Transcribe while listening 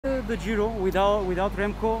the Giro without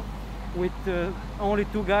Remco, with only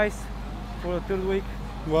 2 guys for the 3rd week?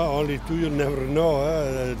 Well, only 2, you never know.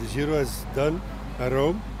 The Giro is done at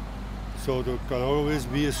Rome, so there can always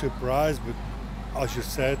be a surprise. But as you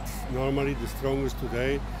said, normally the strongest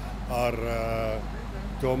today are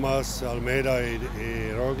Thomas, Almeida and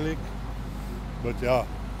Roglic. But yeah,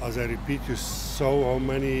 as I repeat, you saw how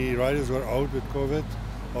many riders were out with COVID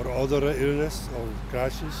or other illness or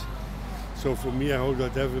crashes. So for me, I hope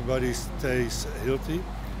that everybody stays healthy.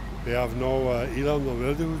 We have no Ilan or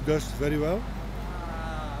Wilde who does very well.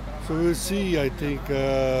 So we'll see. I think,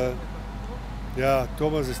 yeah,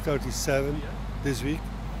 Thomas is 37 this week.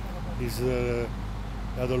 He's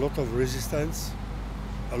had a lot of resistance,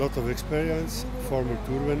 a lot of experience, former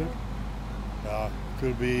tour winner. Yeah, it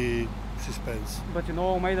will be suspense. But you know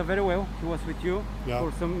Almeida very well. He was with you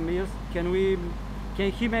for some years.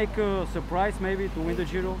 Can he make a surprise maybe to win the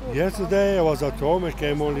Giro? Yesterday I was at home. I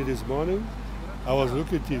came only this morning. I was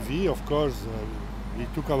looking at TV. Of course, he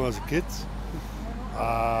took him as a kid.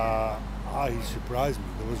 He surprised me.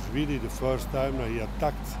 It was really the first time that he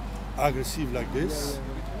attacked aggressive like this.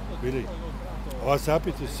 Really, I was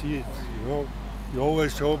happy to see it. You know, you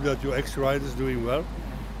always hope that your ex-rider is doing well.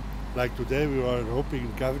 Like today, we were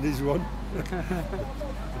hoping Cavendish won.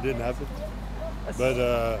 It didn't happen, but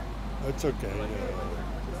it's okay.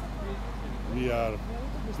 We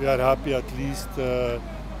are happy at least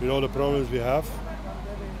with all the problems we have.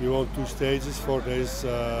 We won 2 stages, 4 days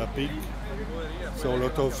peak. So a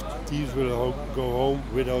lot of teams will go home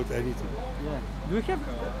without anything. Yeah. Do you have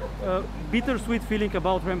a bittersweet feeling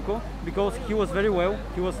about Remco? Because he was very well,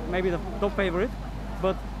 he was maybe the top favorite,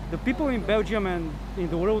 but the people in Belgium and in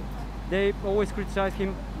the world, they always criticize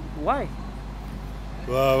him. Why?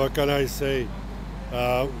 Well, what can I say?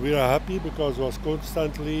 We are happy because it was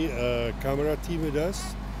constantly a camera team with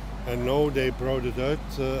us, and now they brought it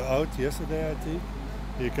out yesterday, I think.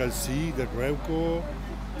 You can see that Remco,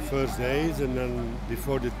 first days, and then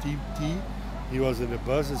before the team T, he was in the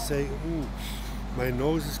bus and saying, my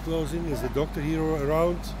nose is closing, is the doctor here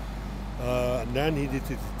around? And then he did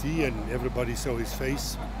the T and everybody saw his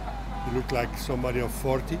face. He looked like somebody of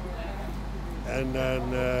 40. And then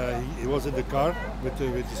he was in the car with the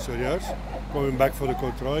soigneurs, coming back for the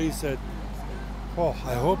control. He said, oh,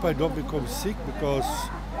 I hope I don't become sick because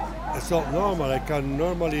it's not normal. I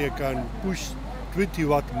can push 20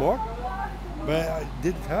 watt more. But it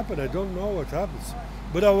didn't happen. I don't know what happens.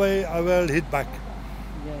 But I will hit back.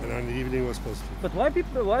 Yeah. And then the evening was positive. But why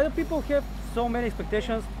do people have so many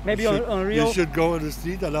expectations? Maybe unreal. You should go on the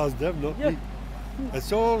street and ask them, not me.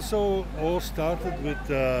 It's also all started with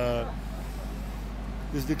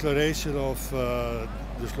this declaration of the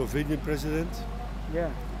Slovenian president.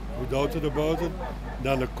 Yeah. Who doubted about it.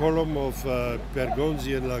 Then a column of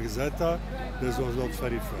Pergonzi and La Gazzetta. This was not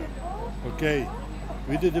very fair. Okay.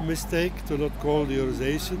 We did a mistake to not call the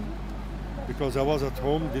organization because I was at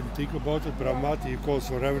home, didn't think about it. Bramati, he calls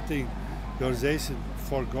for everything. The organization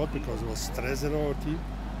forgot because it was stress in our team,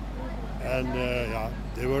 and yeah,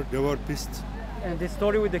 they were pissed. And the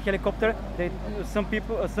story with the helicopter, some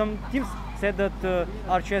teams said that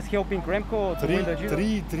RCS helping Remco to win the Giro.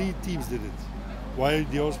 Three teams did it. Why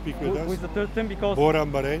do you speak with us? With the 3rd team because Bora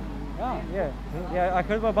and Bahrain. Yeah, I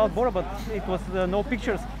heard about Bora, but it was no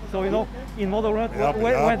pictures. So you know, in model run,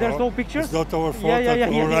 when there's no pictures, it's not our fault that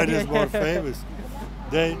our rider is more famous.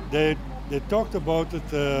 They talked about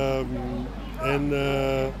it in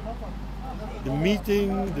the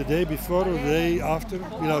meeting the day before or the day after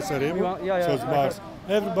Milan Sanremo. So it's Mars.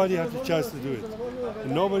 Everybody had the chance to do it,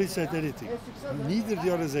 and nobody said anything. Neither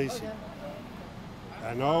the organization.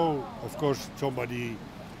 And now, of course, somebody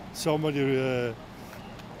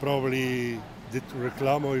probably did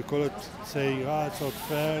reclame, or you call it, saying, it's not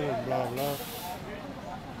fair, and blah, blah.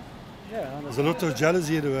 Yeah, there's a lot of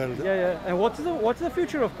jealousy in the world. Yeah. And what's the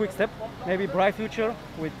future of QuickStep? Maybe bright future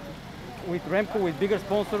with Remco, with bigger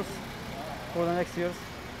sponsors for the next years?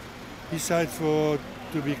 He signed to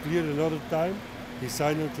be clear another time, he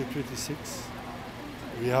signed until 26.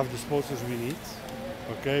 We have the sponsors we need.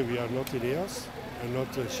 Okay, we are not INEOS and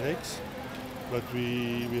not Shakes, but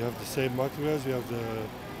we have the same materials, we have the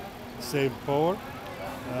same power,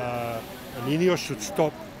 and INEOS should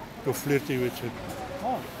stop to flirting with him.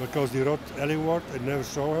 Because he wrote Ellingworth and never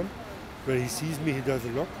saw him. When he sees me, he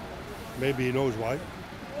doesn't look. Maybe he knows why.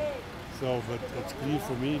 So, but it's clear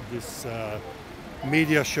for me, this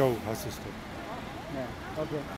media show has to stop. Yeah, okay.